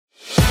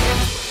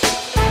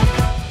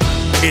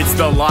It's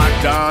the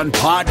Locked On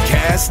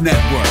Podcast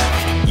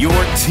Network, your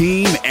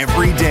team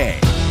every day.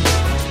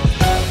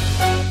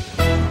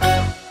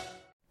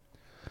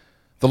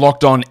 The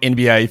Locked On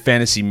NBA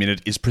Fantasy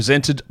Minute is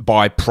presented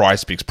by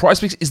PrizePicks.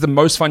 PrizePicks is the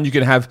most fun you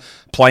can have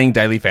playing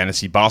daily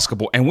fantasy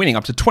basketball and winning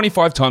up to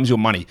 25 times your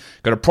money.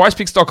 Go to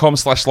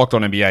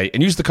prizepicks.com/LockedOnNBA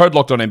and use the code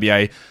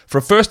LockedOnNBA for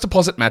a first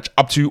deposit match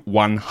up to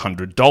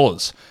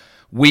 $100.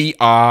 We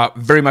are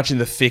very much in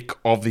the thick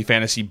of the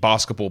fantasy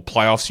basketball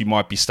playoffs. You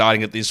might be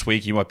starting it this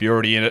week. You might be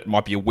already in it. It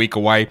might be a week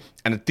away.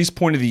 And at this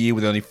point of the year,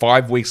 with only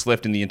 5 weeks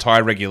left in the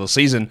entire regular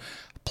season,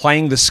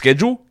 playing the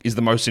schedule is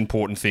the most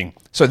important thing.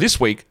 So this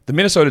week, the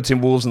Minnesota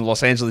Timberwolves and the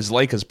Los Angeles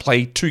Lakers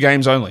play 2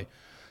 games only.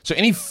 So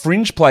any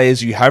fringe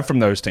players you have from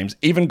those teams,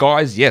 even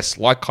guys, yes,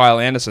 like Kyle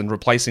Anderson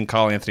replacing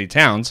Karl Anthony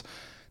Towns,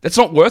 that's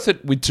not worth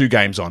it with 2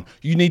 games on.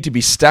 You need to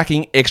be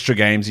stacking extra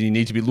games, and you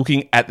need to be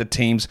looking at the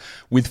teams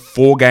with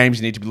 4 games.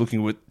 You need to be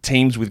looking at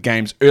teams with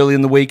games early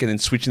in the week and then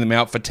switching them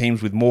out for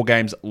teams with more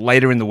games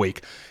later in the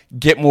week.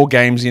 Get more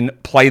games in,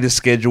 play the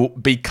schedule,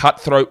 be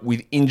cutthroat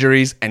with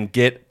injuries, and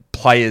get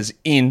players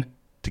in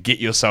to get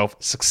yourself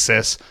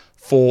success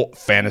for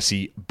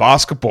fantasy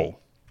basketball.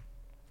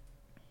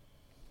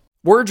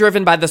 We're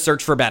driven by the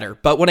search for better,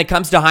 but when it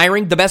comes to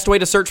hiring, the best way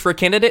to search for a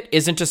candidate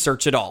isn't to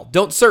search at all.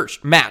 Don't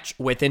search, match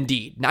with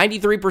Indeed.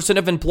 93%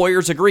 of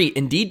employers agree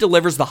Indeed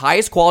delivers the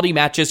highest quality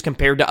matches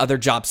compared to other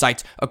job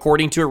sites,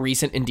 according to a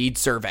recent Indeed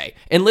survey.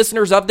 And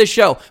listeners of this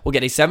show will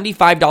get a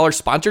 $75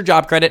 sponsored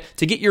job credit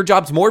to get your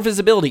jobs more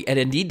visibility at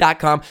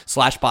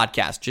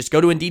Indeed.com/podcast. Just go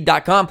to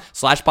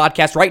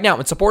Indeed.com/podcast right now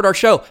and support our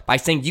show by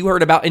saying you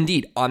heard about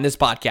Indeed on this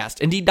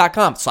podcast.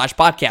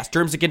 Indeed.com/podcast.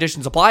 Terms and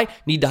conditions apply.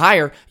 Need to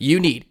hire? You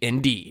need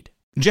Indeed.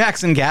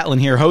 Jackson Gatlin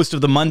here, host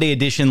of the Monday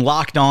edition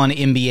Locked On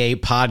NBA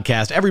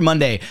podcast. Every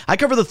Monday, I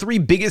cover the 3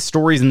 biggest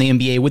stories in the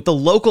NBA with the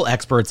local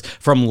experts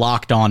from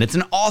Locked On. It's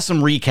an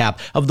awesome recap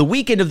of the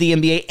weekend of the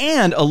NBA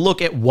and a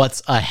look at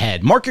what's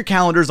ahead. Mark your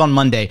calendars on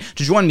Monday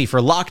to join me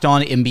for Locked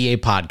On NBA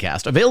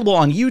podcast, available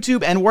on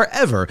YouTube and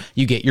wherever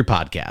you get your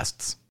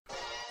podcasts.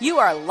 You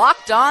are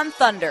Locked On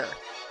Thunder,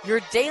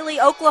 your daily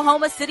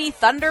Oklahoma City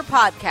Thunder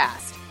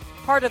podcast.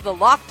 Part of the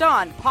Locked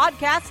On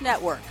Podcast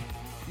Network,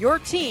 your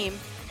team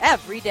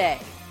every day.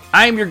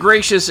 I am your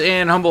gracious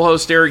and humble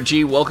host, Eric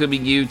G.,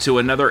 welcoming you to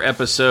another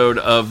episode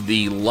of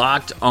the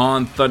Locked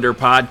On Thunder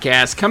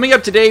podcast. Coming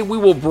up today, we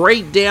will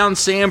break down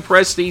Sam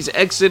Presti's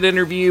exit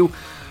interview.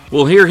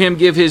 We'll hear him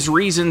give his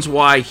reasons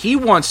why he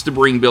wants to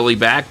bring Billy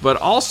back, but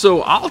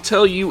also I'll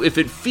tell you if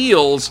it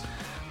feels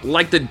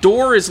like the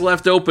door is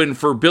left open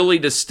for Billy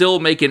to still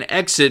make an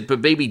exit,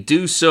 but maybe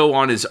do so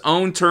on his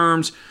own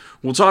terms.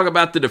 We'll talk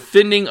about the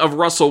defending of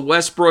Russell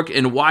Westbrook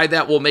and why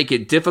that will make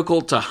it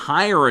difficult to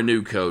hire a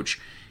new coach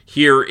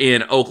here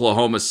in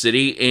Oklahoma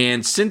City.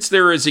 And since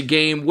there is a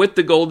game with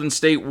the Golden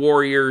State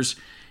Warriors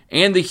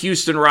and the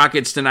Houston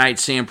Rockets tonight,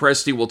 Sam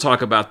Presti will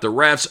talk about the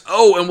refs.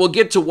 Oh, and we'll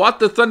get to what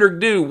the Thunder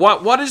do.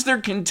 What is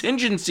their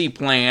contingency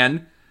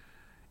plan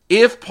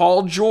if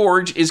Paul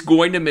George is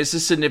going to miss a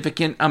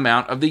significant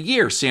amount of the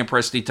year? Sam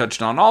Presti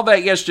touched on all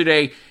that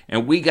yesterday,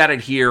 and we got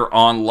it here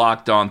on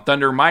Locked On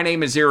Thunder. My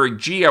name is Eric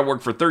G. I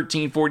work for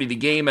 1340 The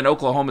Game in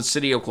Oklahoma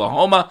City,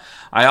 Oklahoma.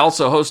 I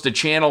also host a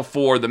channel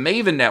for the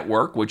Maven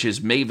Network, which is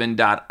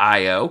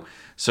maven.io.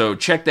 So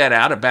check that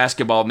out at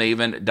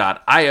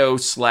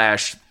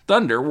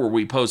basketballmaven.io/Thunder, where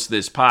we post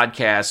this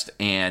podcast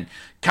and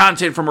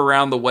content from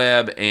around the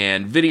web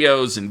and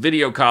videos and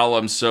video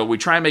columns. So we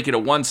try and make it a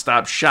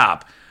one-stop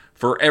shop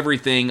for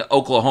everything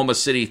Oklahoma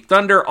City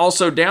Thunder.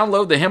 Also,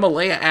 download the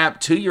Himalaya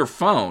app to your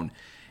phone.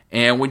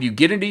 And when you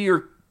get into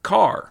your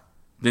car,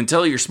 then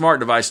tell your smart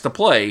device to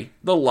play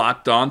the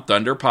Locked On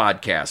Thunder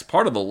podcast,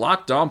 part of the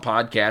Locked On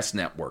Podcast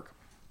Network.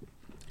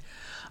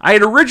 I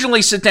had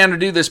originally set down to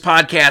do this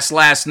podcast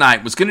last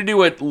night. Was going to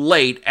do it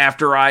late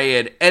after I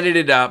had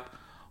edited up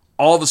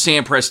all the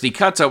Sam Presti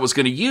cuts I was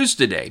going to use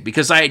today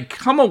because I had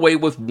come away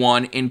with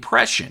one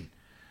impression.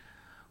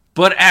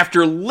 But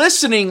after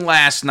listening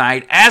last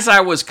night, as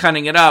I was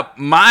cutting it up,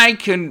 my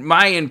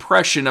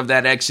impression of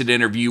that exit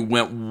interview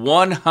went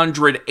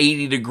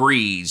 180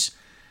 degrees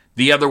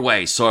the other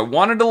way. So I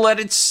wanted to let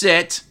it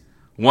sit,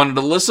 wanted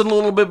to listen a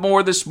little bit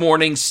more this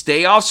morning,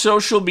 stay off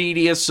social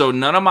media so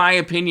none of my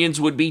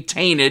opinions would be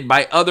tainted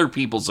by other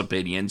people's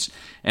opinions.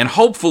 And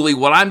hopefully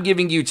what I'm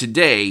giving you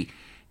today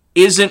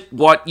isn't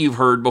what you've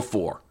heard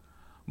before.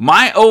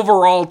 My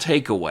overall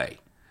takeaway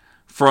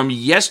from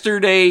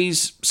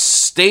yesterday's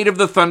State of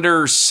the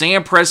Thunder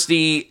Sam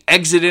Presti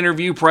exit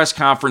interview press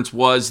conference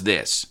was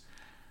this.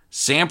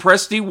 Sam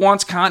Presti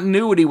wants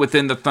continuity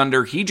within the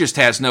Thunder. He just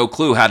has no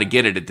clue how to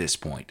get it at this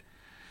point.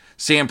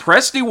 Sam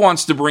Presti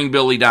wants to bring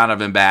Billy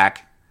Donovan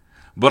back,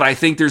 but I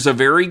think there's a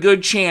very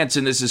good chance,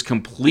 and this is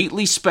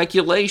completely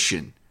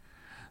speculation,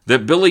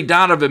 that Billy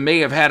Donovan may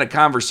have had a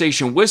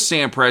conversation with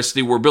Sam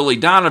Presti where Billy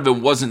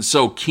Donovan wasn't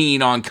so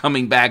keen on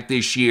coming back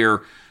this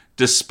year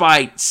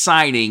despite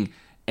signing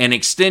an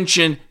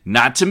extension,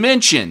 not to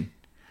mention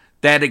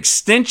that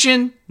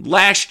extension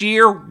last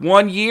year,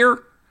 1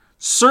 year,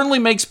 certainly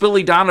makes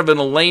Billy Donovan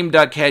a lame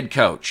duck head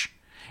coach.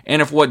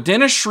 And if what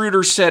Dennis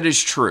Schroeder said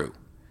is true,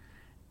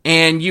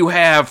 And you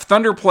have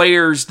Thunder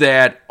players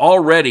that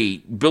already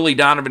Billy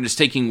Donovan is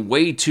taking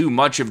way too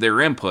much of their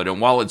input. And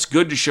while it's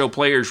good to show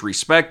players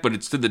respect, but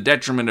it's to the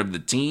detriment of the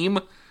team,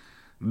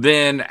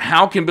 then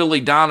how can Billy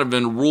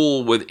Donovan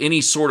rule with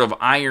any sort of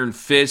iron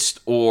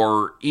fist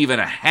or even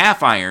a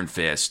half iron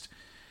fist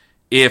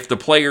if the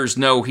players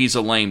know he's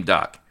a lame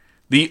duck?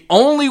 The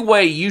only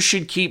way you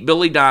should keep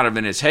Billy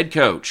Donovan as head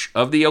coach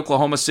of the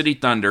Oklahoma City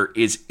Thunder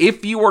is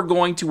if you are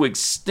going to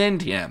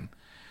extend him,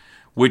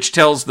 which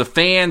tells the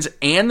fans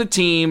and the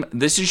team,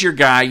 this is your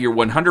guy, you're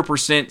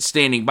 100%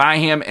 standing by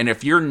him, and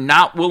if you're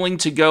not willing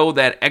to go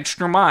that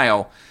extra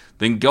mile,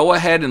 then go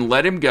ahead and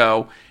let him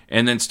go,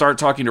 and then start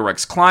talking to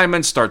Rex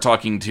Kleiman, start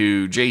talking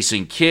to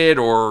Jason Kidd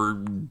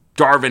or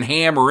Darvin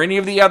Ham or any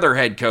of the other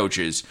head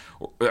coaches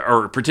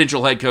or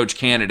potential head coach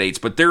candidates,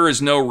 but there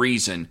is no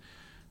reason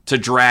to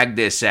drag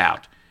this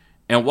out.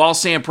 And while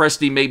Sam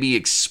Presti may be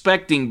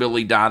expecting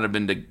Billy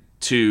Donovan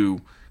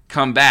to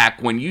come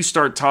back, when you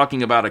start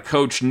talking about a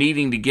coach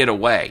needing to get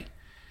away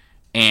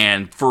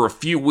and for a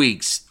few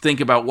weeks think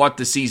about what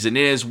the season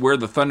is, where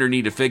the Thunder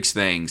need to fix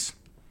things,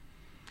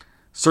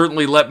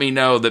 certainly let me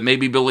know that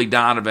maybe Billy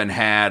Donovan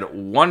had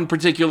one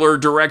particular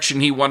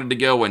direction he wanted to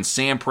go and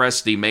Sam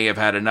Presti may have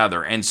had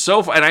another. And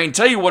I can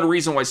tell you one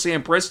reason why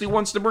Sam Presti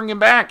wants to bring him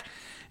back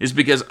is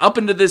because up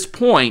until this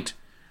point,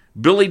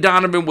 Billy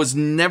Donovan was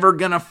never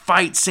going to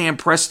fight Sam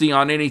Presti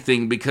on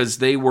anything because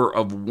they were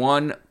of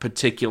one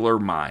particular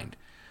mind.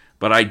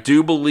 But I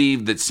do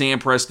believe that Sam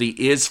Presti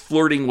is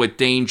flirting with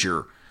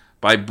danger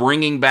by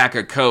bringing back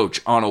a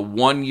coach on a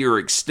 1-year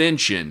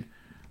extension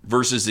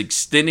versus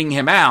extending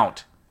him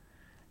out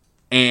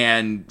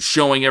and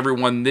showing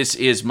everyone this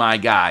is my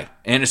guy.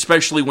 And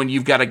especially when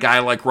you've got a guy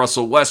like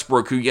Russell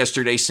Westbrook, who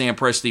yesterday Sam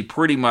Presti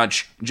pretty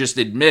much just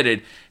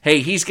admitted,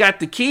 hey, he's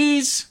got the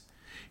keys.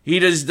 He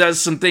just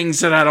does some things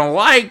that I don't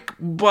like,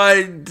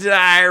 but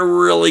I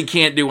really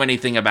can't do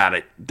anything about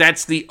it.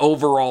 That's the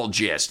overall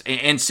gist.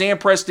 And Sam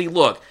Presti,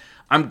 look,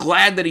 I'm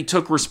glad that he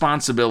took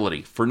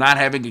responsibility for not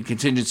having a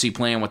contingency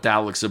plan with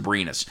Alex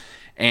Abrinas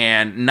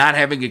and not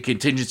having a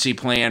contingency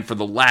plan for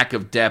the lack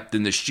of depth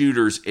in the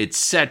shooters,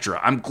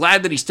 etc. I'm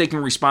glad that he's taking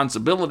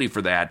responsibility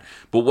for that,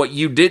 but what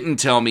you didn't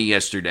tell me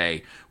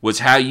yesterday was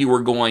how you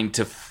were going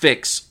to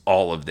fix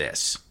all of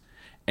this.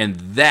 And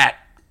that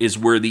is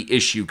where the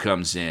issue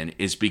comes in,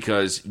 is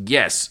because,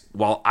 yes,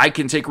 while I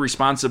can take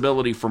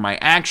responsibility for my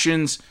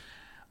actions,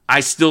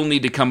 I still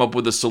need to come up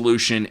with a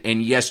solution,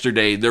 and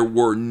yesterday there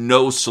were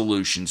no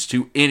solutions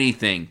to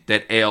anything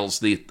that ails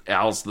the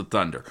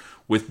Thunder.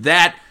 With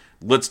that,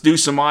 let's do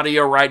some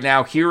audio right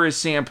now. Here is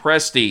Sam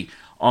Presti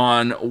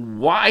on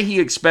why he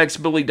expects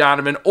Billy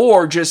Donovan,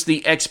 or just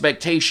the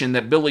expectation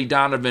that Billy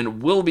Donovan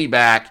will be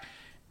back,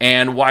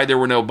 and why there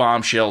were no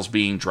bombshells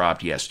being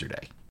dropped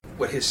yesterday.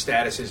 What his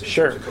status is in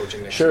terms of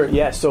coaching next year. year.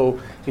 Yeah, so,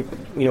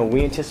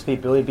 we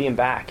anticipate Billy being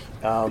back.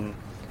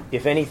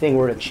 If anything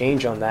were to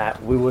change on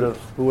that, we would have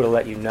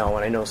let you know.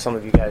 And I know some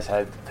of you guys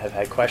have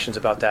had questions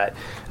about that.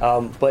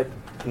 But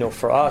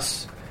for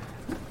us,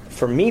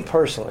 for me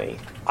personally,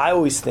 I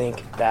always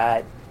think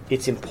that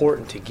it's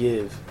important to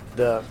give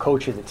the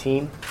coach of the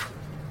team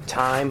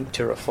time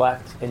to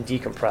reflect and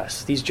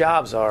decompress. These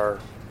jobs are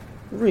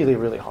really,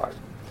 really hard.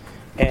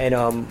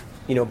 And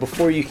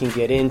before you can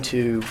get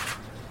into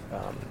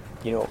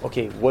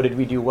okay, what did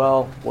we do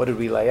well? What did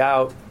we lay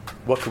out?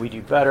 What could we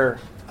do better?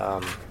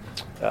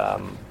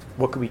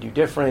 What could we do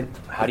different?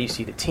 How do you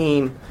see the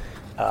team?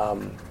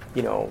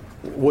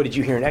 What did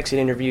you hear in exit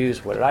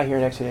interviews? What did I hear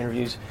in exit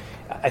interviews?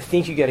 I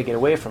think you got to get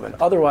away from it.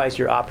 Otherwise,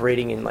 you're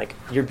operating in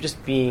you're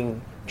just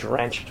being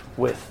drenched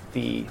with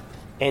the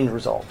end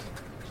result,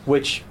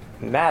 which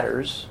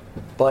matters,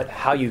 but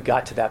how you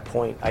got to that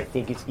point, I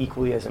think it's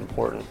equally as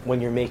important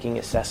when you're making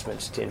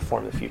assessments to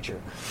inform the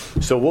future.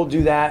 So we'll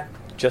do that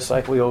just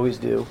like we always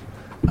do,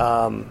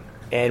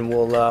 and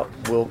we'll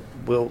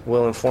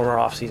inform our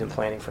off-season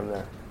planning from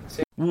there.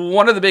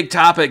 One of the big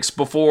topics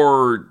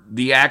before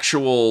the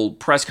actual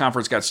press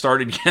conference got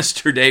started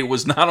yesterday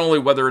was not only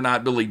whether or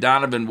not Billy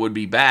Donovan would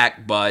be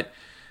back, but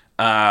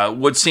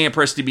would Sam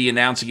Presti be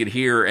announcing it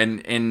here?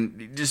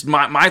 And just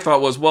my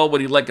thought was, well,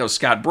 when he let go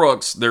Scott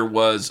Brooks, there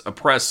was a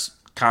press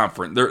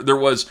conference. There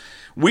was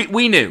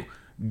we knew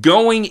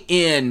going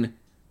in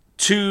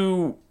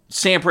to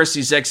Sam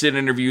Presti's exit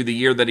interview the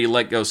year that he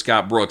let go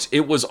Scott Brooks,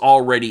 it was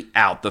already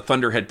out. The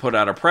Thunder had put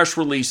out a press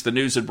release. The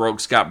news had broke.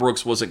 Scott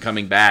Brooks wasn't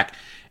coming back.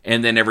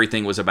 And then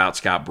everything was about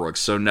Scott Brooks.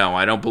 So no,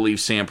 I don't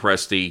believe Sam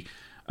Presti.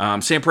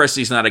 Sam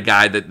Presti's not a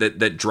guy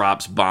that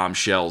drops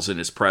bombshells in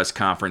his press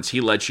conference. He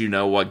lets you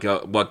know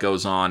what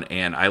goes on,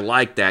 and I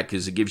like that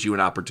because it gives you an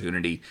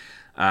opportunity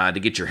to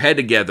get your head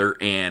together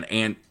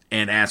and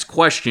ask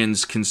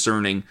questions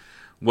concerning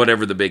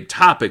whatever the big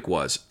topic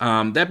was.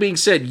 That being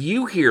said,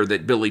 you hear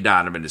that Billy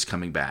Donovan is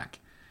coming back.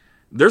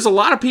 There's a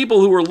lot of people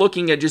who are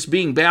looking at just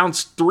being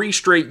bounced 3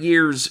 straight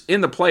years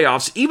in the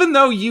playoffs, even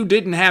though you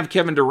didn't have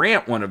Kevin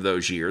Durant one of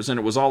those years, and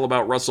it was all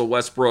about Russell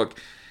Westbrook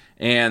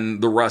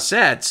and the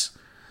Russettes.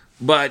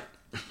 But,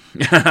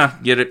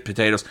 get it,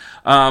 potatoes.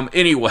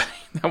 Anyway,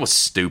 that was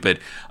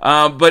stupid.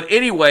 But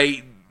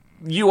anyway,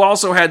 you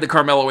also had the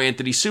Carmelo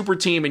Anthony super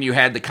team, and you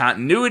had the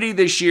continuity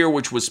this year,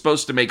 which was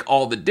supposed to make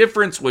all the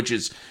difference, which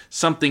is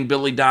something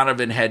Billy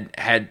Donovan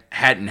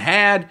hadn't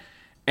had,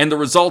 and the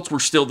results were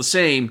still the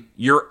same.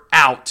 You're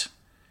out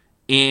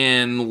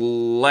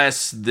in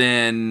less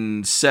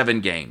than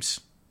 7 games.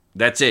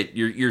 That's it.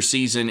 Your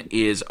season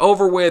is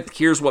over with.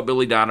 Here's what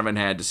Billy Donovan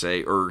had to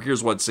say, or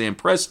here's what Sam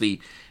Presti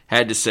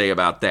had to say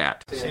about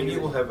that. Sam, you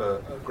will have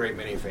a great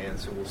many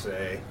fans who will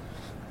say,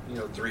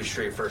 3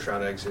 straight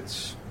first-round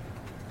exits.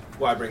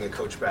 Why bring a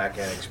coach back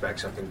and expect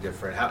something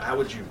different? How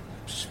would you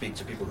speak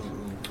to people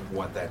who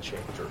want that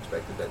change or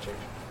expected that change?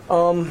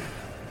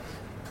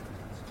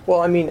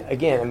 Well, I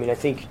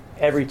think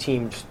every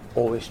team's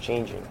always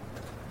changing,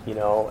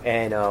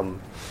 and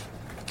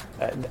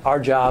our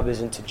job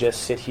isn't to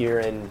just sit here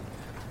and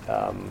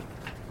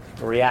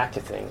react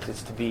to things.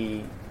 It's to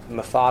be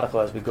methodical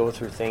as we go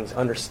through things,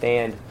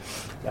 understand,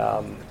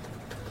 how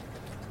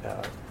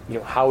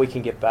we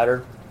can get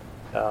better,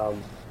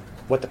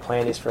 what the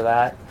plan is for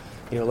that.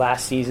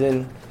 Last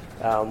season,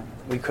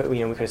 we could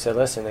have said,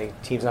 listen, the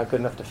team's not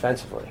good enough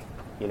defensively,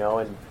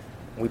 and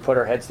we put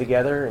our heads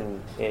together and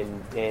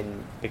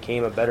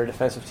became a better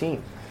defensive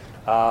team.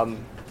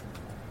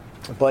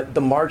 But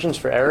the margins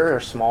for error are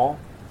small,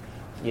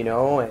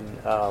 and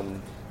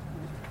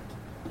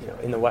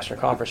in the Western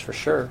Conference for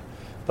sure.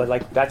 But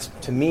that's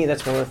one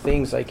of the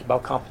things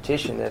about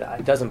competition that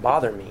it doesn't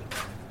bother me.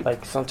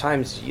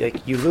 Sometimes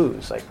you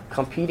lose.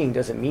 Competing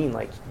doesn't mean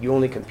you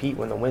only compete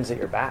when the wind's at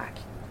your back.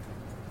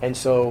 And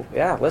so,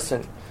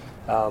 listen,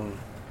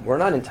 we're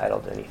not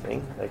entitled to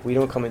anything. We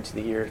don't come into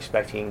the year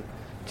expecting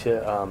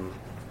to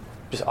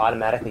just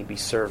automatically be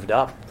served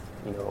up,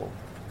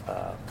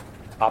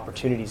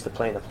 opportunities to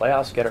play in the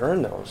playoffs. You got to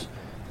earn those.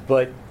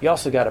 But you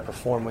also got to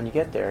perform when you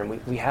get there, and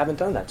we haven't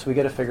done that. So we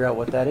got to figure out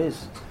what that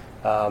is.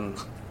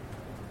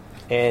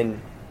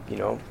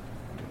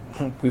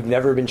 We've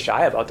never been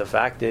shy about the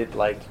fact that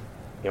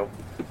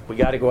we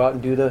got to go out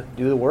and do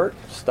the work,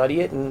 study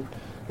it, and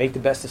make the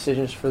best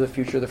decisions for the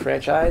future of the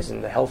franchise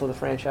and the health of the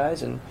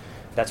franchise, and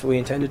that's what we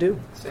intend to do.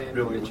 Sam,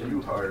 Billy, when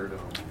you hired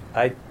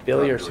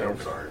Billy or Sam? I'm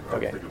sorry.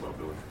 Okay. I was thinking about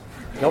Billy.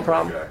 No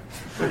problem.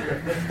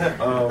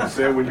 Okay.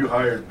 Sam, when you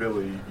hired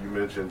Billy, you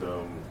mentioned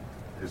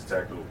his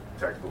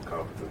tactical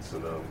competence,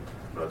 and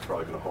that's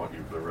probably going to haunt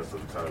you for the rest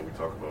of the time we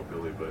talk about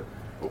Billy, but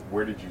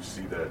where did you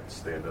see that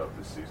stand up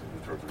this season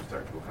in terms of his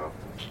tactical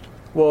competence?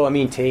 Well,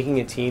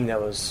 taking a team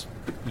that was,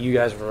 you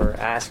guys were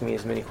asking me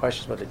as many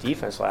questions about the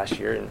defense last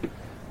year, and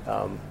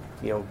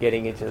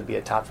getting it to be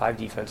a top 5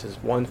 defense is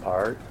one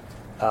part.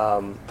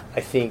 I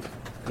think,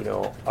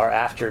 our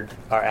after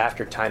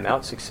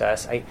timeout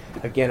success. I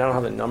don't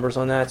have the numbers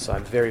on that, so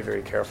I'm very,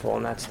 very careful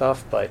on that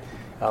stuff. But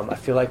I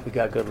feel like we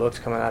got good looks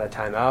coming out of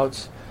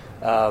timeouts.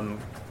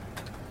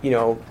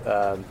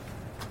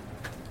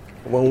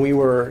 When we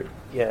were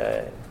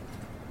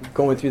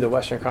going through the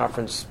Western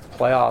Conference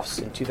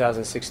playoffs in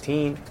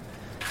 2016,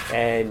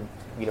 and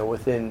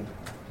within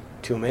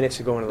 2 minutes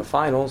of going to the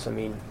finals,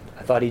 I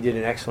thought he did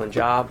an excellent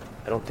job.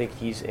 I don't think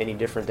he's any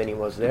different than he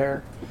was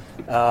there.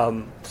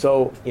 I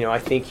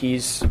think he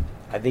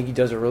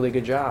does a really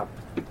good job.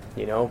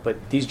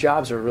 But these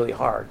jobs are really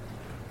hard,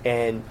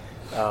 and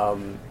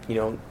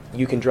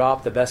you can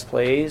drop the best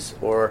plays,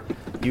 or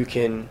you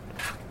can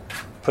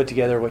put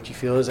together what you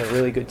feel is a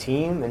really good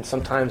team, and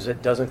sometimes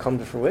it doesn't come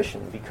to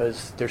fruition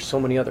because there's so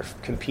many other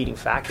competing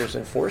factors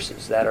and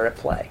forces that are at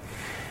play.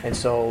 And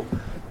so,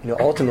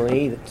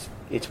 ultimately,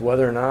 it's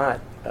whether or not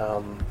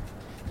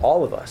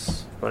all of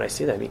us, when I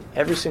say that,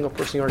 every single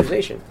person in the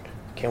organization,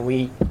 can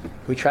we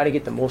try to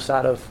get the most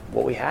out of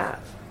what we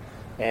have?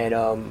 And,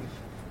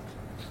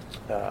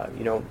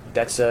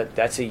 that's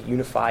a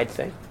unified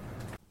thing.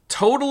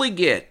 Totally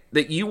get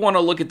that you want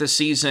to look at the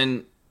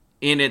season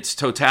in its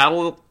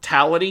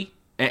totality,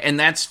 and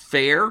that's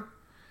fair.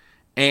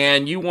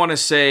 And you want to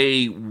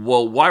say,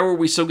 well, why were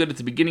we so good at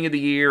the beginning of the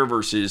year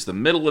versus the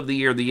middle of the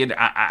year, the end?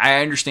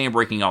 I understand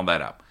breaking all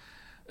that up.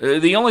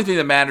 The only thing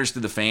that matters to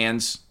the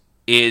fans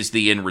is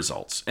the end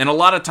results. And a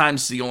lot of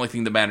times the only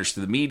thing that matters to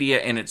the media,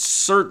 and it's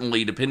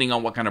certainly, depending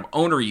on what kind of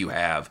owner you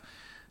have,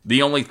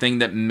 the only thing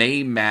that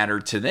may matter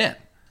to them.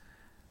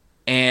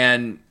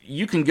 And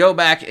you can go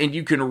back and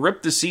you can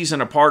rip the season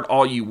apart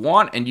all you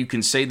want, and you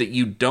can say that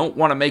you don't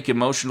want to make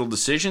emotional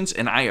decisions,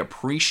 and I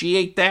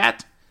appreciate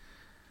that.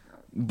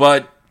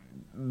 But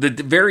the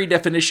very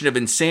definition of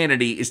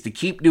insanity is to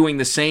keep doing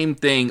the same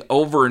thing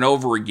over and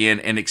over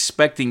again and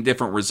expecting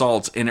different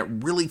results. And it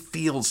really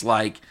feels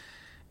like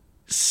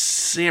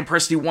Sam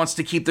Presti wants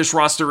to keep this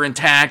roster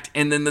intact,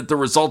 and then that the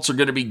results are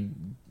going to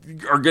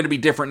be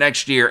different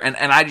next year, and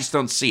I just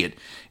don't see it.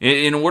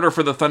 In order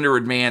for the Thunder to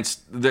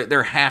advance,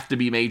 there have to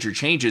be major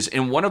changes,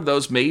 and one of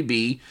those may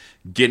be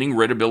getting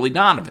rid of Billy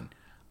Donovan.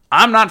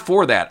 I'm not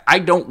for that. I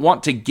don't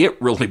want to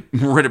get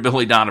rid of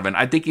Billy Donovan.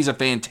 I think he's a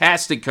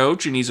fantastic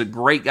coach, and he's a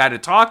great guy to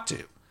talk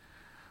to.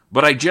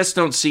 But I just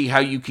don't see how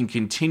you can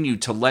continue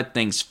to let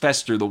things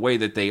fester the way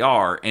that they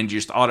are and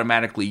just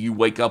automatically you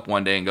wake up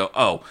one day and go,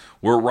 oh,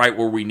 we're right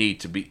where we need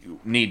to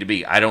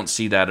be. I don't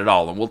see that at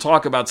all. And we'll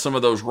talk about some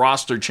of those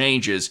roster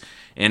changes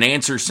and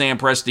answers Sam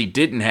Presti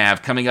didn't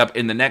have coming up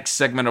in the next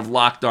segment of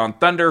Locked On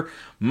Thunder.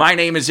 My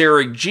name is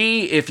Eric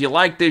G. If you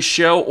like this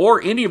show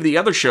or any of the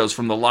other shows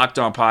from the Locked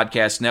On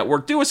Podcast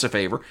Network, do us a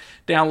favor.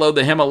 Download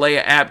the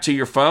Himalaya app to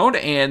your phone,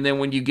 and then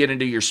when you get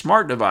into your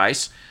smart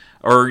device,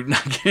 or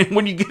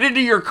when you get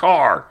into your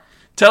car,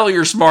 tell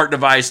your smart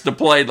device to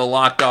play the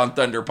Locked On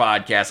Thunder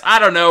podcast. I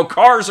don't know.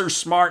 Cars are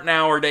smart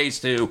nowadays,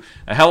 too.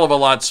 A hell of a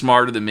lot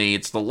smarter than me.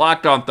 It's the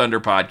Locked On Thunder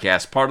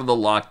podcast, part of the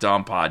Locked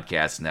On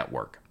Podcast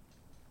Network.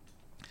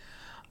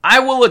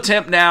 I will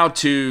attempt now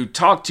to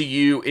talk to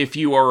you if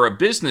you are a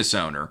business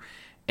owner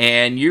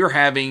and you're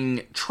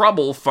having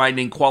trouble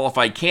finding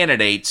qualified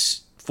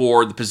candidates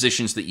for the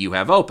positions that you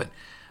have open.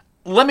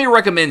 Let me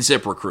recommend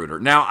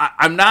ZipRecruiter. Now,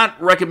 I'm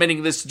not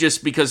recommending this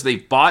just because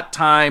they've bought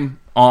time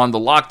on the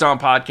Locked On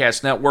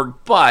Podcast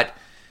Network, but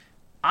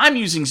I'm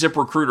using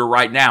ZipRecruiter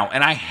right now,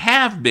 and I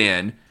have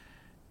been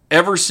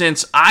ever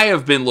since I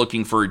have been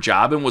looking for a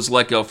job and was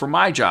let go from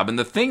my job. And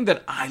the thing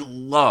that I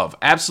love,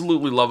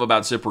 absolutely love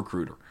about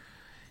ZipRecruiter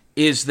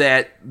is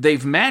that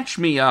they've matched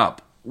me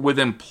up with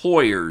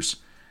employers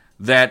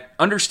that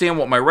understand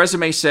what my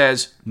resume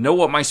says, know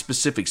what my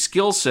specific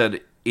skill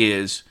set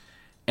is,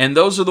 and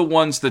those are the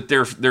ones that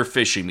they're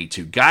fishing me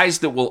to. Guys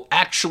that will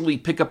actually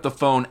pick up the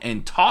phone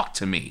and talk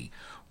to me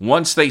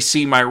once they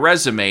see my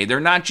resume. They're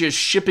not just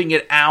shipping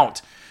it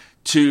out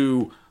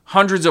to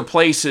hundreds of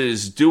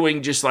places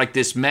doing just like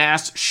this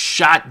mass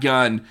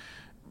shotgun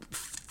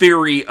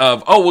theory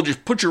of, oh, we'll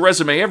just put your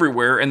resume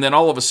everywhere and then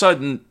all of a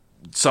sudden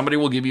somebody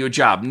will give you a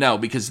job. No,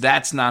 because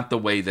that's not the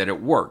way that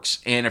it works.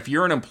 And if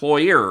you're an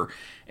employer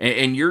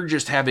and you're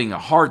just having a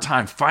hard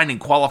time finding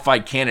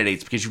qualified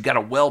candidates because you've got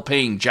a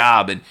well-paying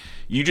job and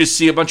you just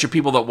see a bunch of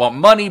people that want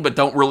money but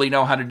don't really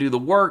know how to do the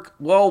work,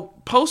 well,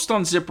 post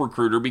on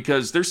ZipRecruiter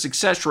because their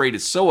success rate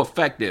is so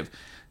effective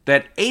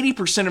that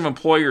 80% of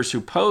employers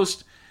who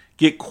post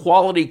get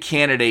quality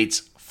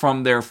candidates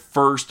from their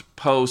first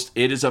post.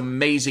 It is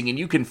amazing, and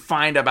you can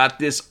find about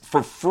this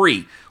for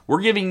free.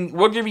 We're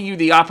giving you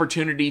the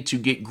opportunity to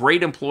get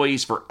great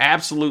employees for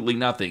absolutely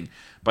nothing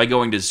by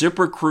going to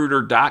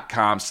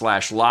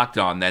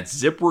ZipRecruiter.com/lockedon.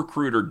 That's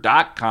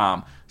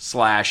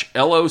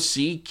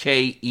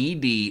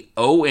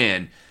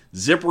ZipRecruiter.com/LOCKEDON.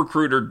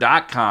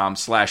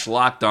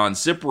 ZipRecruiter.com/lockedon.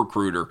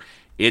 ZipRecruiter.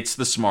 It's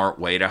the smart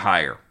way to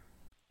hire.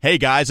 Hey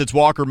guys, it's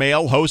Walker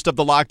Mail, host of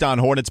the Locked On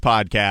Hornets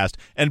podcast,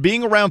 and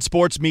being around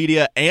sports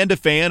media and a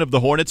fan of the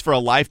Hornets for a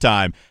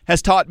lifetime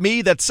has taught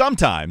me that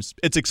sometimes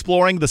it's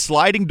exploring the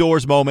sliding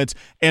doors moments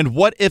and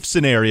what-if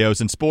scenarios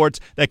in sports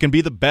that can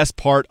be the best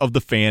part of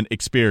the fan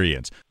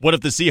experience. What if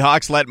the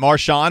Seahawks let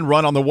Marshawn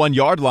run on the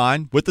 1-yard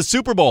line with the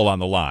Super Bowl on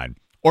the line?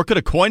 Or could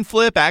a coin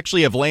flip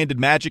actually have landed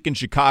Magic in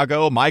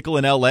Chicago, Michael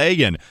in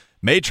L.A., and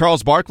made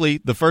Charles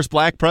Barkley the first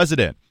black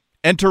president?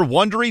 Enter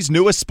Wondery's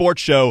newest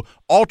sports show,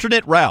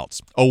 Alternate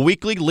Routes, a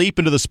weekly leap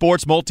into the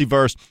sports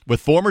multiverse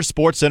with former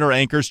SportsCenter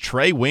anchors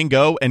Trey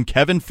Wingo and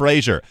Kevin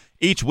Frazier.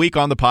 Each week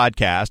on the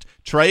podcast,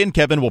 Trey and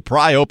Kevin will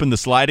pry open the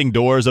sliding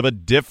doors of a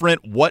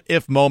different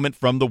what-if moment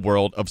from the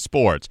world of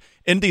sports.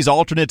 In these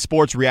alternate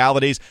sports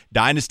realities,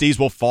 dynasties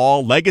will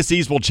fall,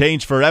 legacies will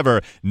change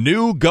forever,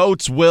 new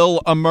GOATs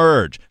will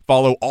emerge.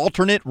 Follow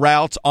Alternate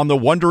Routes on the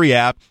Wondery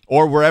app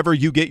or wherever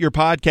you get your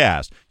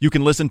podcast. You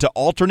can listen to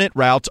Alternate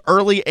Routes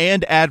early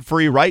and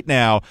ad-free right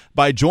now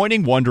by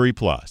joining Wondery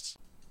Plus.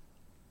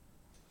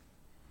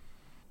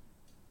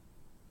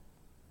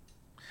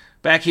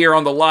 Back here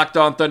on the Locked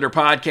On Thunder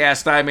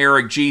podcast, I'm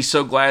Eric G.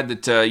 So glad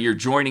that you're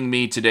joining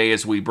me today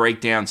as we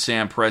break down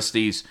Sam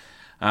Presti's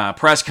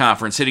press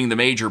conference, hitting the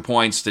major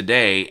points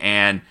today,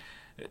 and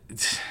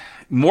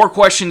more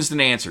questions than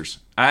answers.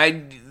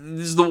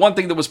 This is the one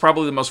thing that was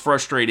probably the most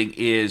frustrating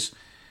is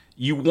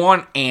you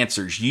want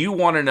answers. You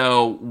want to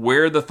know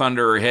where the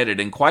Thunder are headed,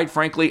 and quite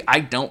frankly,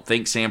 I don't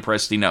think Sam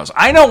Presti knows.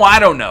 I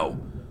don't know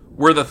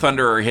where the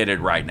Thunder are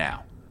headed right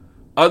now.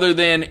 Other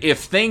than if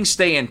things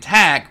stay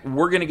intact,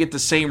 we're going to get the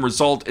same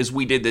result as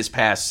we did this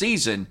past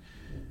season.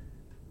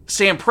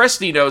 Sam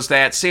Presti knows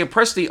that. Sam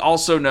Presti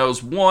also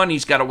knows, one,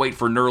 he's got to wait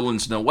for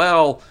Nerlens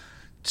Noel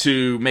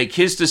to make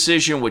his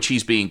decision, which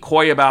he's being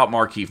coy about.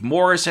 Markieff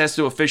Morris has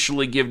to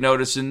officially give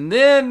notice. And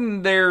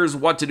then there's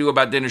what to do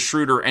about Dennis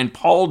Schroeder and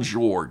Paul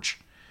George,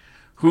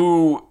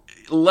 who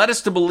led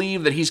us to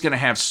believe that he's going to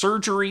have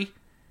surgery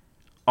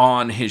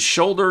on his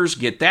shoulders,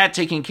 get that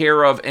taken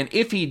care of. And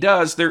if he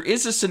does, there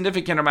is a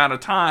significant amount of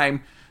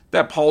time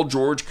that Paul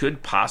George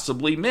could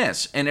possibly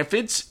miss. And if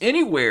it's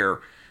anywhere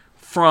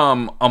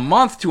from a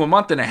month to a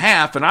month and a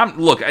half, and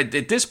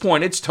at this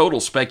point, it's total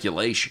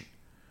speculation.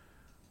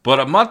 But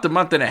a month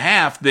and a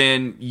half,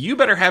 then you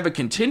better have a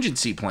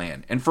contingency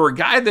plan. And for a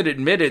guy that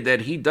admitted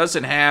that he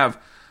doesn't have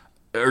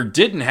or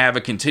didn't have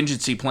a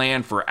contingency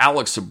plan for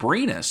Alex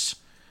Abrines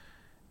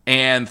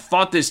and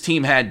thought this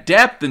team had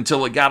depth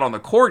until it got on the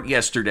court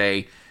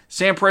yesterday,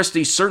 Sam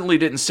Presti certainly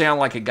didn't sound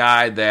like a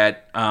guy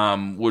that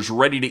was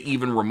ready to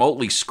even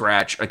remotely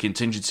scratch a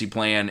contingency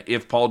plan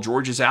if Paul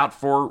George is out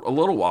for a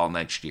little while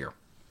next year.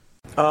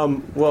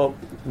 Well,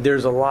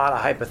 there's a lot of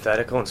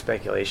hypothetical and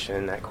speculation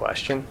in that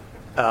question.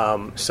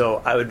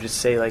 So I would just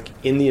say, like,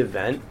 in the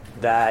event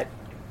that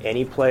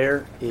any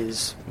player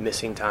is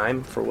missing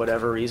time for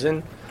whatever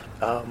reason,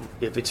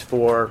 if it's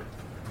for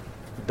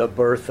the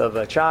birth of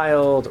a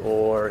child,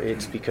 or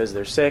it's because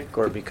they're sick,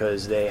 or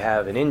because they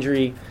have an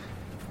injury,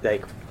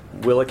 like,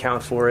 we'll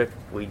account for it.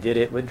 We did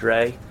it with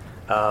Dre.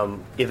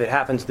 If it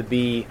happens to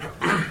be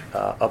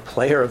a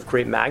player of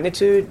great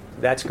magnitude,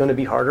 that's going to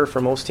be harder for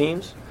most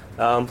teams.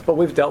 But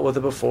we've dealt with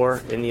it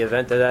before in the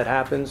event that that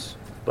happens.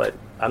 But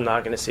I'm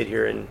not going to sit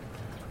here and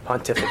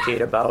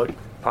pontificate about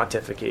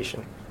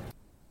pontification.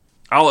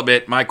 I'll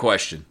admit my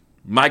question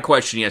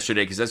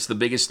yesterday, because that's the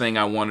biggest thing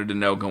I wanted to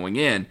know going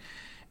in.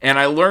 And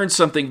I learned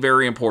something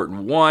very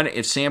important. One,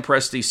 if Sam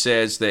Presti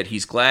says that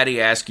he's glad he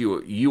asked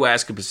you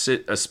ask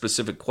a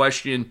specific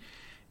question,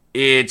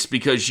 it's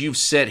because you've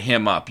set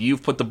him up.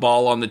 You've put the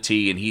ball on the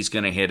tee, and he's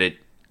going to hit it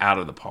out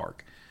of the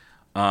park.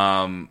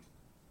 And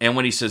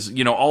when he says,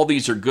 all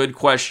these are good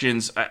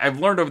questions, I've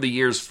learned over the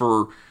years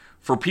for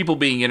people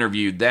being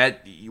interviewed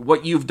that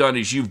what you've done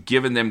is you've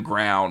given them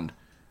ground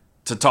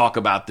to talk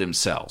about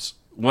themselves.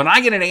 When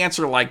I get an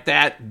answer like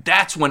that,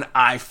 that's when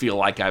I feel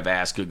like I've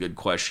asked a good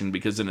question,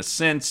 because in a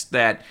sense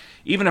that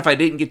even if I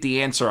didn't get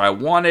the answer I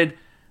wanted,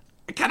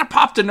 it kind of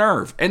popped a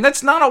nerve. And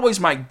that's not always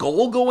my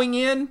goal going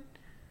in,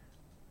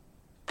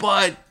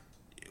 but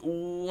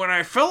when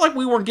I felt like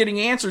we weren't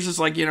getting answers, it's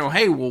like,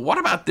 hey, well, what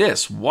about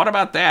this? What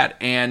about that?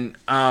 And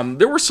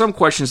there were some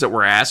questions that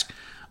were asked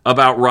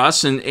about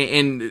Russ and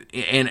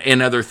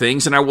other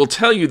things. And I will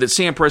tell you that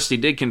Sam Presti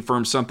did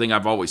confirm something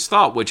I've always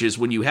thought, which is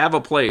when you have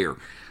a player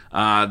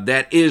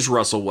that is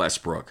Russell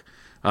Westbrook,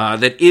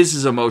 that is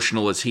as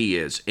emotional as he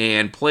is,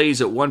 and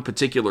plays at one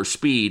particular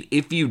speed,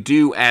 if you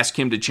do ask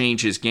him to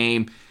change his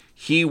game,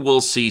 he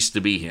will cease to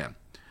be him.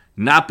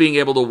 Not being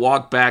able to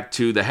walk back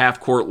to the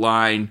half-court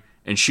line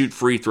and shoot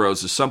free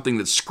throws is something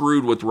that's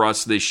screwed with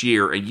Russ this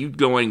year, and you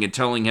going and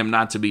telling him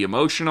not to be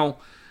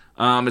emotional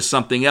is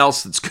something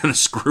else that's going to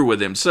screw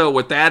with him. So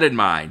with that in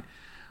mind,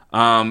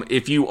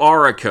 if you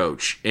are a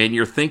coach and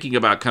you're thinking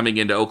about coming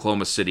into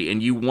Oklahoma City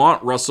and you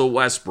want Russell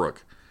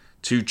Westbrook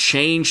to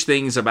change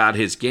things about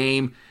his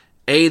game,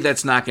 A,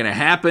 that's not going to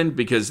happen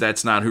because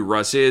that's not who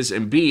Russ is,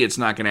 and B, it's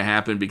not going to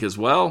happen because,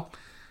 well,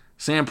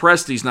 Sam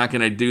Presti's not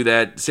going to do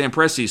that. Sam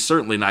Presti's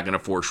certainly not going to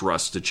force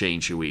Russ to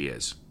change who he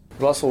is.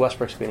 Russell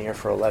Westbrook's been here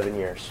for 11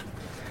 years.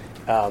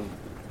 The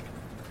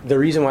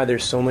reason why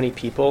there's so many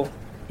people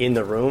in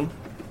the room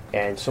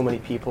and so many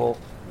people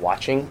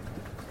watching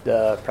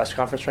the press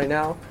conference right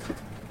now,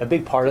 a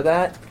big part of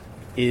that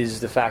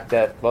is the fact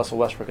that Russell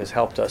Westbrook has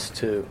helped us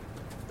to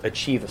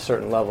achieve a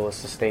certain level of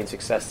sustained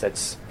success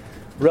that's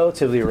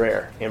relatively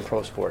rare in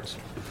pro sports.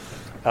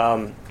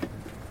 The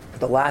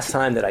last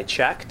time that I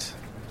checked,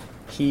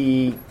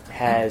 he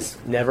has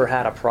never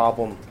had a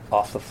problem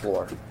off the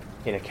floor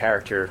in a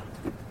character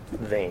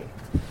vein.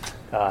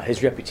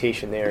 His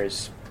reputation there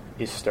is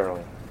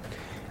sterling.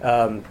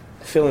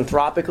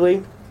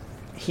 Philanthropically,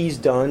 he's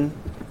done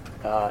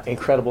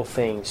incredible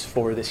things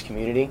for this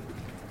community,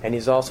 and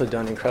he's also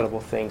done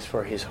incredible things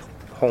for his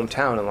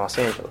hometown in Los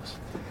Angeles.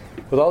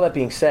 With all that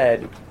being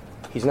said,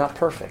 he's not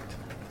perfect,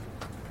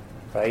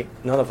 right?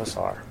 None of us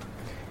are.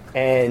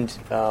 And,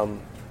 but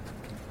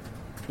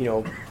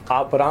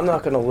I'm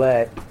not going to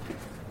let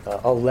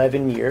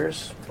 11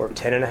 years or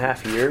 10 and a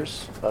half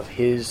years of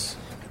his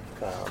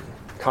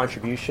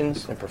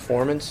contributions and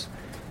performance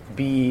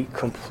be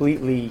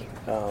completely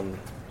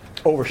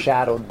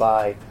overshadowed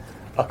by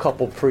a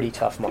couple pretty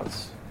tough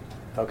months,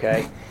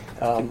 okay?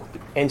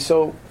 And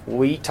so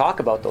we talk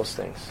about those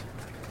things.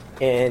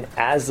 And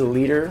as the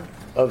leader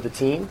of the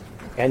team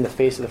and the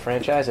face of the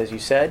franchise, as you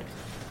said,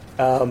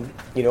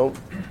 we'll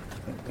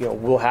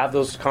have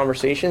those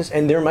conversations,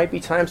 and there might be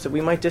times that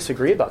we might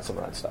disagree about some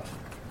of that stuff.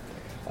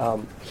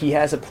 He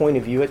has a point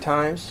of view at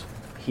times.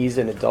 He's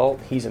an adult.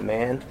 He's a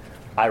man.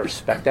 I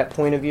respect that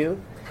point of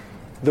view.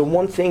 The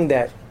one thing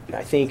that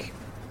I think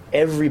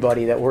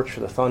everybody that works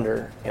for the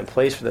Thunder and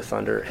plays for the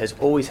Thunder has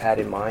always had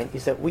in mind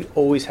is that we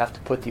always have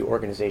to put the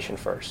organization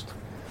first.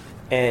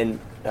 And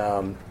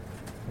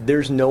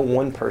there's no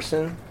one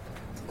person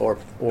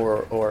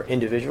or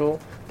individual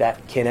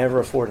that can ever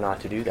afford not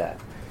to do that.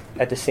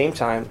 At the same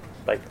time,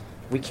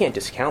 we can't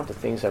discount the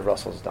things that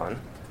Russell's done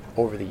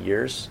over the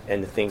years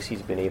and the things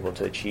he's been able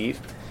to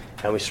achieve,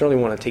 and we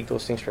certainly want to take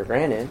those things for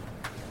granted.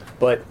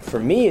 But for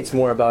me, it's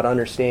more about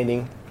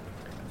understanding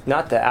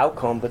not the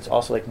outcome, but it's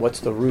also what's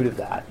the root of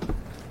that,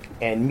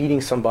 and meeting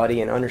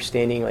somebody and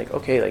understanding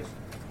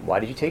why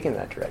did you take in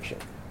that direction?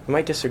 We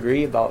might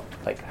disagree about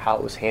how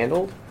it was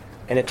handled,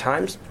 and at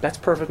times that's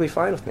perfectly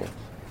fine with me.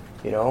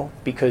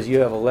 Because you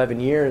have 11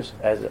 years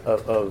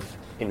of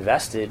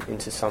invested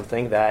into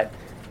something that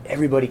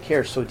everybody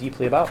cares so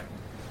deeply about.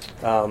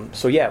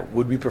 So yeah,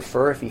 would we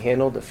prefer if he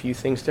handled a few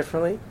things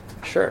differently?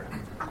 Sure.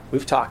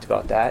 We've talked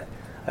about that.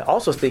 I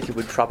also think it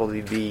would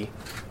probably be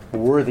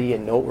worthy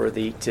and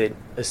noteworthy to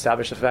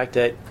establish the fact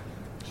that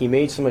he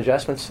made some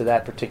adjustments to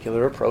that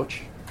particular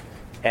approach.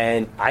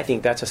 And I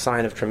think that's a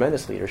sign of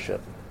tremendous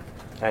leadership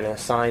and a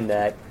sign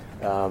that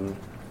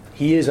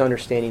he is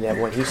understanding that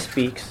when he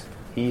speaks,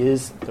 he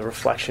is the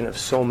reflection of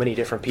so many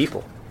different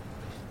people.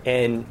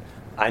 And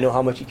I know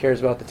how much he cares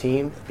about the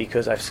team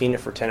because I've seen it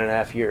for 10 and a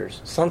half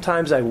years.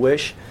 Sometimes I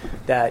wish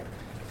that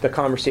the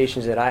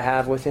conversations that I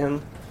have with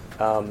him,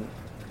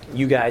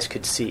 you guys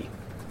could see.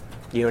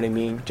 You know what I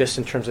mean? Just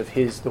in terms of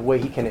the way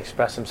he can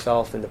express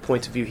himself and the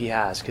points of view he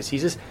has. Because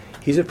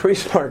he's a pretty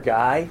smart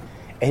guy,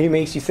 and he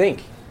makes you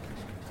think.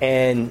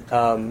 And,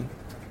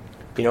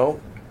 you know,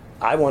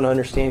 I want to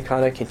understand,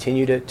 kind of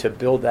continue to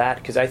build that,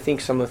 because I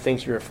think some of the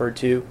things you referred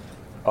to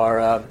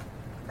are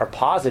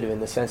positive in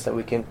the sense that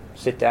we can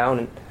sit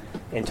down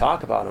and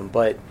talk about them.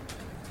 But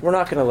we're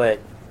not going to let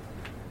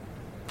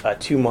a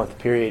 2-month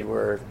period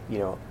where, you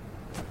know,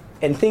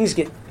 and things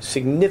get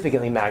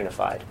significantly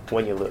magnified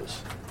when you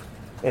lose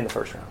in the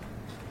first round.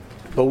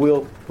 But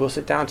we'll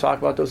sit down and talk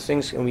about those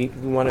things, and we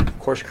want to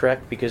course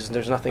correct, because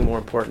there's nothing more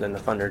important than the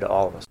Thunder to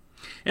all of us.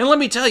 And let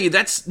me tell you,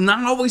 that's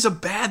not always a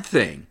bad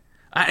thing.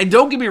 And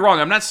don't get me wrong,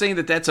 I'm not saying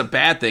that that's a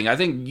bad thing. I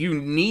think you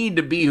need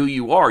to be who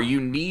you are. You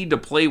need to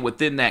play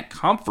within that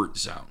comfort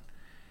zone.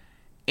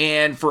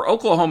 And for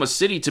Oklahoma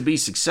City to be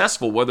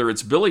successful, whether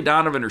it's Billy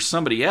Donovan or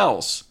somebody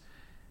else,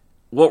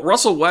 what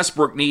Russell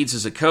Westbrook needs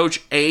is a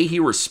coach, A, he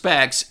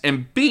respects,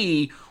 and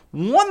B,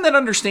 one that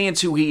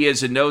understands who he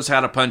is and knows how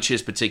to punch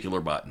his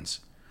particular buttons.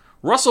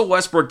 Russell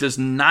Westbrook does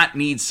not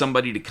need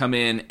somebody to come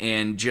in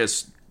and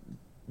just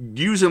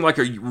use him like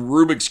a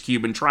Rubik's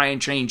Cube and try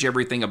and change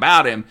everything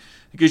about him,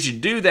 because you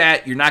do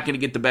that, you're not going to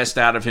get the best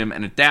out of him,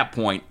 and at that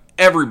point,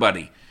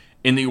 everybody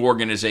in the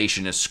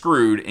organization is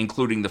screwed,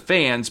 including the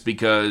fans,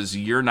 because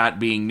you're not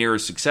being near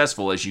as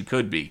successful as you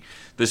could be.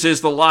 This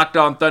is the Locked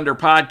On Thunder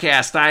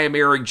podcast. I am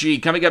Eric G.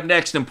 Coming up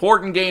next,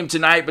 important game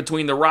tonight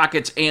between the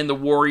Rockets and the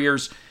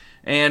Warriors.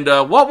 And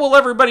what will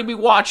everybody be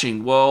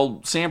watching?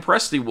 Well, Sam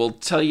Presti will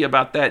tell you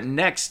about that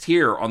next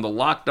here on the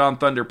Locked On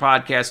Thunder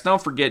podcast.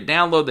 Don't forget,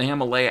 download the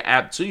Himalaya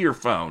app to your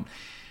phone.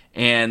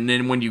 And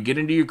then when you get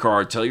into your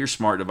car, tell your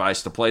smart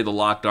device to play the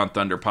Locked On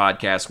Thunder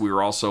podcast. We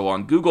are also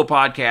on Google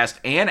Podcast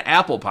and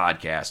Apple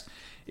Podcast.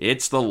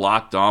 It's the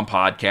Locked On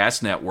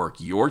Podcast Network,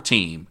 your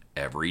team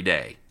every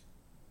day.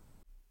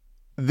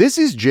 This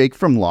is Jake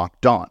from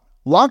Locked On.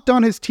 Locked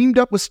On has teamed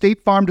up with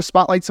State Farm to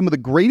spotlight some of the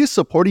greatest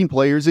supporting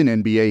players in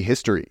NBA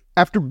history.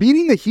 After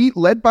beating the Heat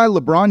led by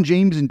LeBron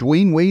James and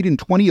Dwayne Wade in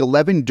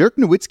 2011, Dirk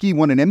Nowitzki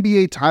won an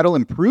NBA title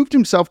and proved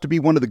himself to be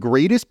one of the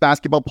greatest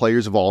basketball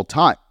players of all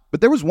time. But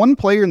there was one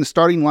player in the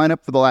starting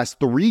lineup for the last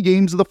 3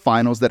 games of the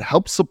finals that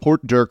helped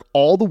support Dirk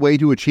all the way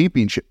to a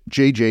championship,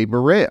 JJ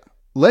Barea.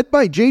 Led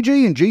by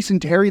JJ and Jason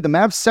Terry, the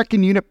Mavs'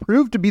 second unit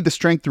proved to be the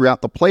strength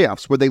throughout the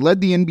playoffs, where they led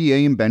the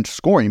NBA in bench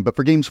scoring. But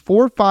for games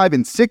 4, 5,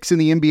 and 6 in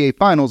the NBA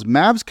Finals,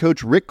 Mavs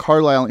coach Rick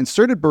Carlisle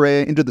inserted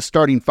Barea into the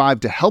starting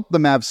 5 to help the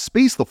Mavs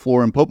space the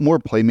floor and put more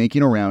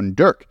playmaking around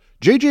Dirk.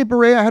 JJ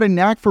Barea had a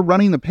knack for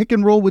running the pick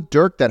and roll with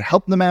Dirk that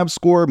helped the Mavs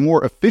score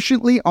more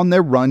efficiently on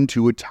their run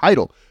to a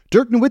title.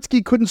 Dirk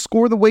Nowitzki couldn't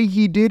score the way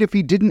he did if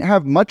he didn't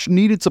have much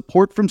needed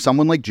support from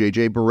someone like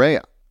JJ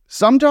Barea.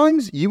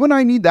 Sometimes you and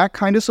I need that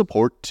kind of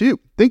support too.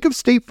 Think of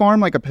State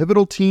Farm like a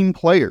pivotal team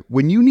player.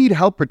 When you need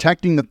help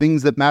protecting the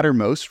things that matter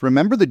most,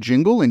 remember the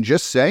jingle and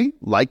just say,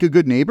 like a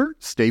good neighbor,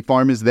 State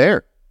Farm is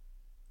there.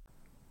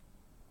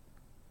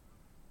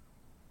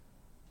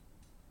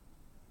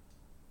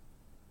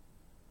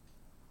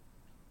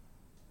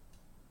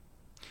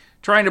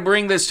 Trying to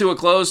bring this to a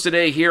close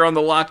today here on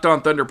the Locked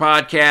On Thunder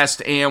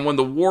podcast. And when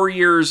the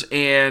Warriors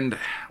and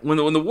when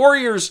the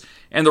Warriors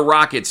and the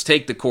Rockets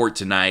take the court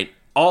tonight,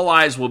 all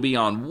eyes will be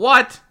on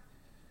what?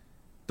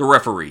 The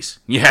referees.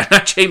 Yeah,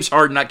 not James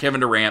Harden, not Kevin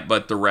Durant,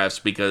 but the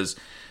refs, because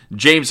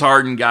James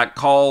Harden got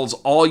calls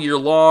all year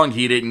long.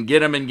 He didn't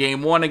get them in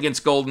Game 1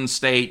 against Golden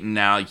State, and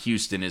now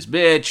Houston is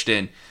bitched.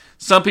 And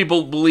some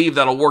people believe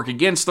that'll work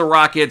against the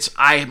Rockets.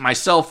 I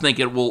myself think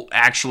it will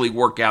actually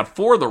work out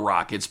for the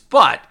Rockets,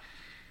 but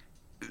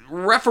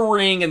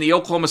refereeing and the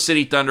Oklahoma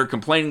City Thunder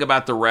complaining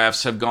about the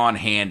refs have gone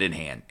hand in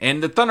hand.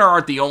 And the Thunder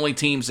aren't the only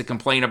teams that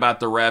complain about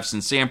the refs,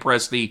 and Sam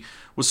Presti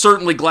was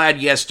certainly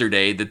glad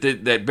yesterday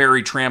that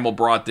Barry Trammell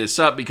brought this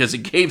up, because it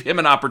gave him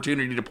an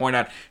opportunity to point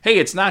out, hey,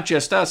 it's not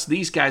just us.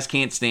 These guys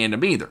can't stand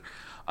them either.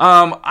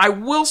 I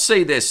will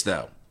say this,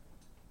 though.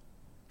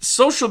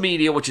 Social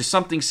media, which is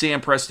something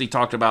Sam Presti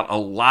talked about a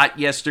lot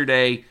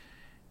yesterday,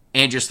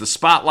 and just the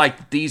spotlight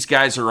that these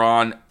guys are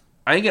on,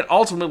 I think it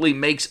ultimately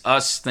makes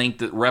us think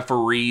that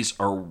referees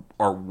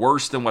are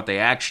worse than what they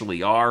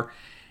actually are.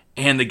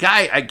 And the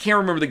guy, I can't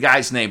remember the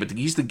guy's name, but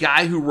he's the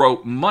guy who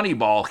wrote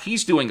Moneyball.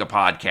 He's doing a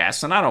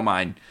podcast, and I don't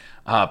mind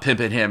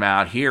pimping him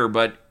out here,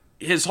 but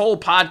his whole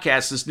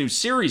podcast, this new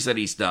series that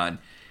he's done,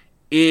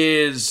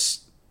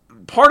 is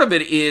part of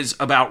it is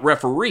about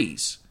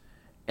referees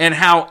and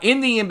how in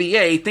the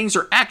NBA things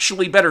are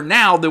actually better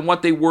now than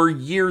what they were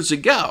years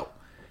ago.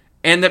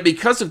 And that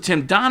because of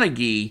Tim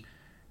Donaghy,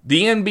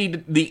 the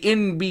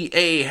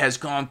NBA has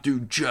gone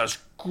through just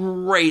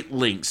great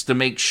lengths to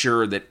make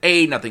sure that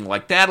A, nothing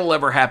like that will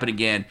ever happen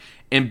again,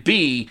 and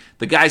B,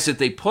 the guys that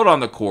they put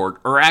on the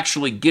court are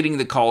actually getting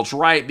the calls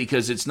right,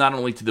 because it's not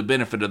only to the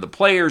benefit of the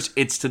players,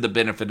 it's to the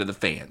benefit of the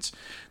fans.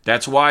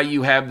 That's why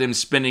you have them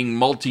spending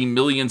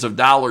multi-millions of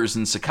dollars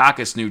in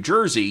Secaucus, New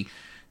Jersey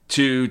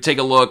to take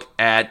a look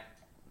at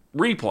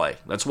replay.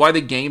 That's why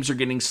the games are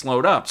getting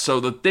slowed up.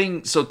 So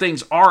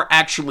things are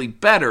actually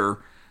better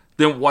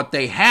than what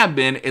they have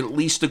been, at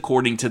least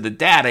according to the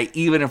data,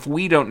 even if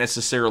we don't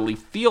necessarily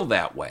feel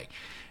that way.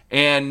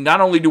 And not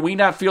only do we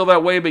not feel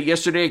that way, but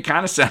yesterday it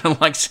kind of sounded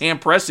like Sam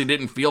Presti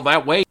didn't feel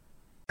that way.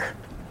 I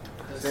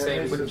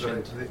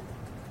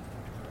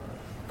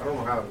don't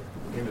know how it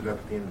ended up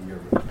at the end of the year,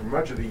 but for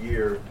much of the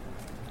year,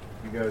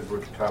 you guys were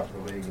at the top of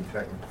the league in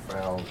technical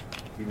fouls.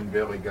 Even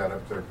Billy got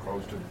up there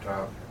close to the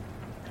top.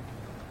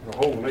 The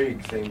whole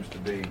league seems to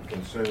be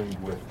consumed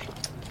with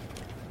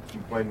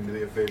complaining to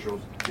the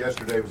officials.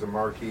 Yesterday was a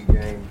marquee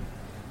game.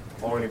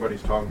 All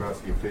anybody's talking about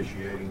is the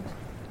officiating.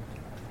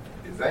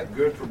 Is that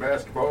good for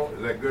basketball?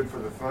 Is that good for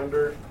the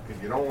Thunder?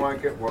 If you don't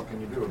like it, what can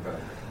you do about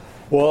it?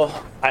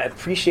 Well, I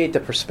appreciate the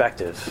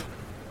perspective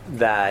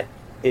that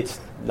it's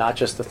not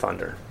just the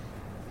Thunder,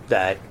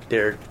 that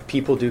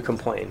people do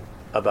complain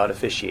about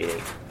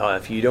officiating.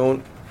 If you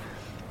don't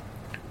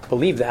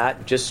believe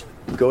that, just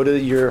go to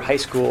your high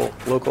school,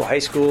 local high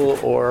school,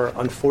 or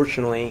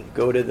unfortunately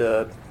go to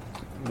the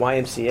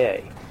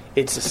YMCA.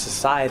 It's a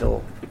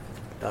societal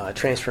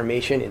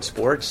transformation in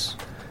sports,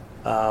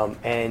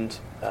 and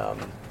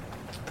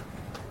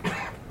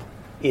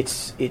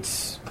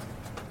it's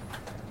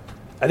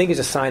I think it's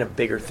a sign of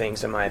bigger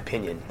things, in my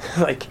opinion.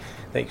 like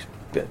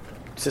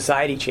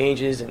society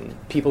changes and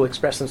people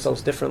express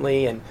themselves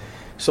differently, and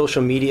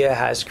social media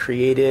has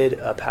created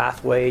a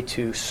pathway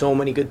to so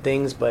many good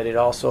things, but it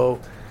also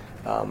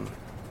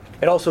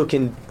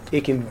can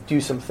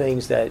do some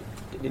things that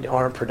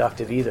aren't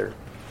productive either.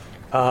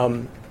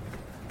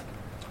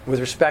 With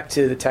respect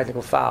to the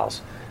technical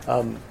fouls,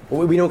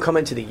 we don't come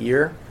into the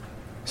year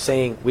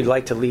saying we'd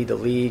like to lead the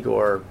league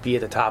or be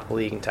at the top of the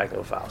league in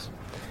technical fouls.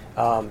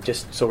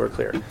 Just so we're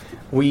clear,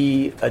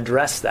 we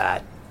address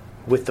that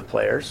with the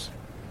players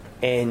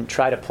and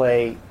try to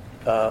play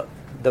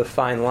the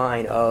fine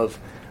line of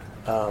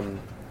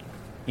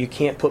you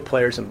can't put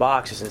players in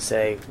boxes and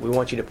say, we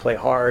want you to play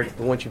hard,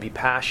 we want you to be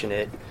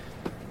passionate,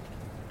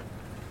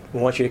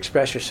 we want you to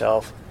express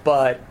yourself,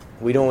 but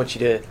we don't want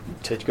you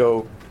to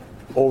go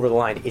over the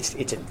line.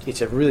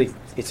 It's a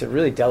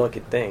really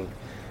delicate thing.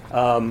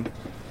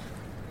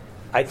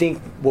 I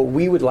think what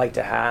we would like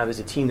to have is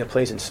a team that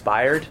plays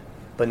inspired,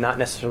 but not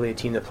necessarily a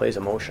team that plays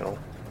emotional.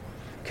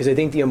 Because I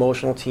think the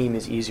emotional team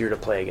is easier to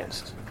play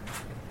against.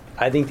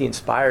 I think the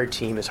inspired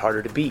team is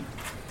harder to beat.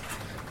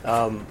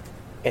 And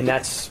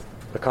that's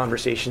a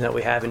conversation that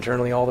we have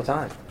internally all the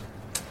time.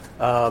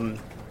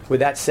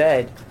 With that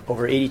said,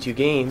 over 82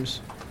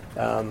 games,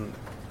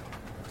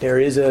 there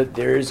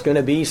is going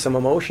to be some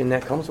emotion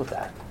that comes with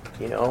that.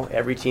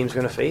 Every team's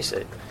going to face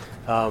it.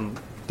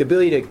 The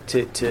ability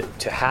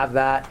to have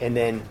that, and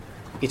then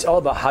it's all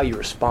about how you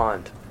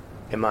respond,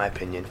 in my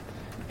opinion.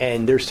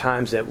 And there's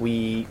times that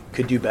we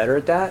could do better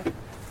at that,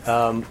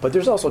 but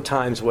there's also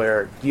times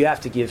where you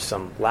have to give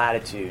some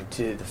latitude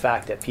to the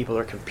fact that people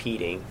are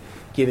competing,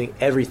 giving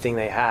everything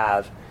they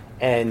have,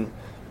 and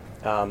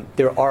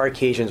there are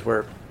occasions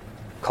where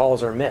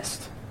calls are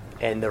missed,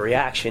 and the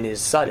reaction is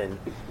sudden,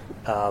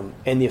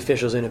 and the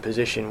official's in a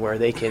position where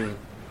they can,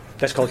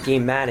 that's called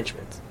game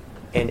management,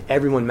 and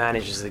everyone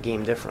manages the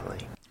game differently.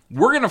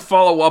 We're going to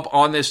follow up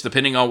on this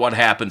depending on what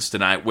happens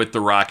tonight with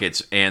the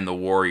Rockets and the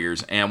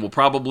Warriors. And we'll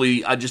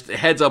probably, just a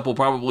heads up, we'll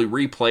probably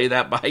replay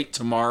that bite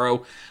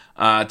tomorrow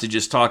to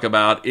just talk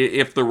about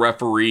if the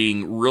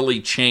refereeing really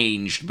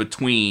changed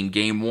between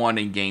Game 1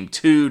 and Game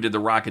 2. Did the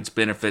Rockets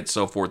benefit,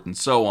 so forth and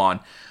so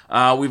on.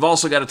 We've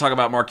also got to talk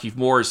about Markieff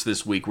Morris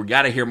this week. We've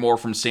got to hear more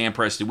from Sam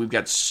Presti. We've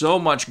got so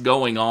much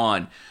going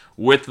on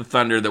with the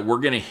Thunder that we're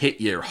going to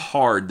hit you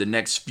hard the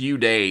next few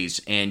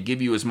days and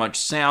give you as much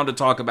sound to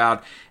talk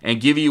about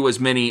and give you as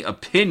many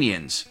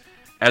opinions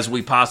as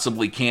we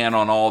possibly can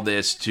on all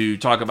this to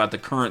talk about the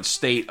current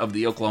state of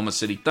the Oklahoma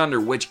City Thunder,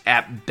 which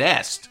at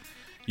best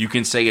you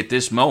can say at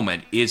this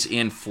moment is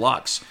in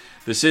flux.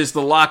 This is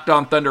the Locked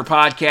On Thunder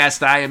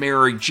podcast. I am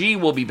Eric G.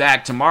 We'll be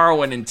back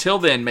tomorrow, and until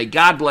then, may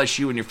God bless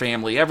you and your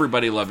family.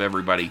 Everybody love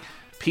everybody.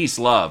 Peace,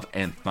 love,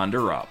 and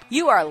Thunder up.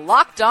 You are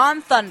Locked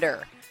On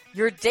Thunder,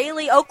 your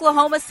daily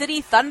Oklahoma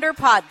City Thunder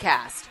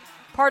podcast.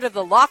 Part of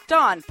the Locked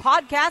On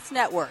Podcast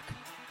Network,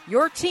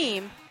 your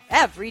team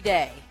every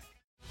day.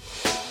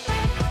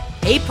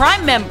 Hey,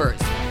 Prime members,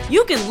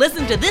 you can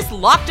listen to this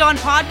Locked On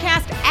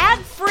podcast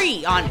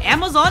ad-free on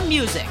Amazon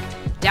Music.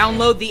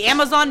 Download the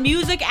Amazon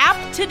Music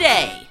app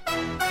today.